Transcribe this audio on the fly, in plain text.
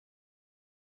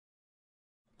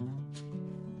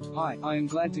Hi, I am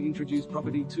glad to introduce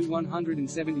property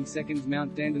 2172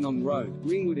 Mount Dandenong Road,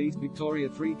 Ringwood, East Victoria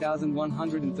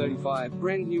 3135,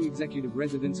 brand new executive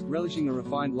residence, relishing a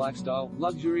refined lifestyle,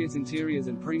 luxurious interiors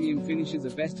and premium finishes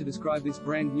are best to describe this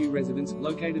brand new residence,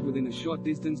 located within a short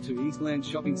distance to Eastland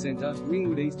Shopping Centre,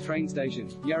 Ringwood East Train Station,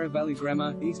 Yarra Valley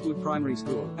Grammar, Eastwood Primary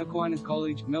School, Aquinas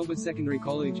College, Melbourne Secondary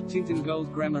College, Tinton Girls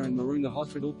Grammar and Maroondah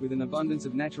Hospital, with an abundance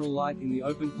of natural light in the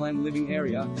open plan living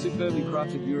area, superbly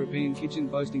crafted European kitchen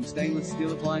boasting stainless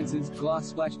steel appliances,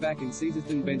 glass splashback and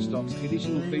Caesarstone benchtops.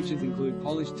 Additional features include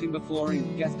polished timber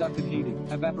flooring, gas ducted heating,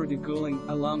 evaporative cooling,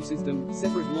 alarm system,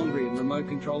 separate laundry and remote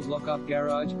controlled lock-up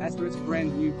garage, *,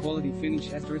 brand new quality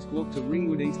finish *, walk to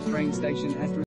Ringwood East Train Station *.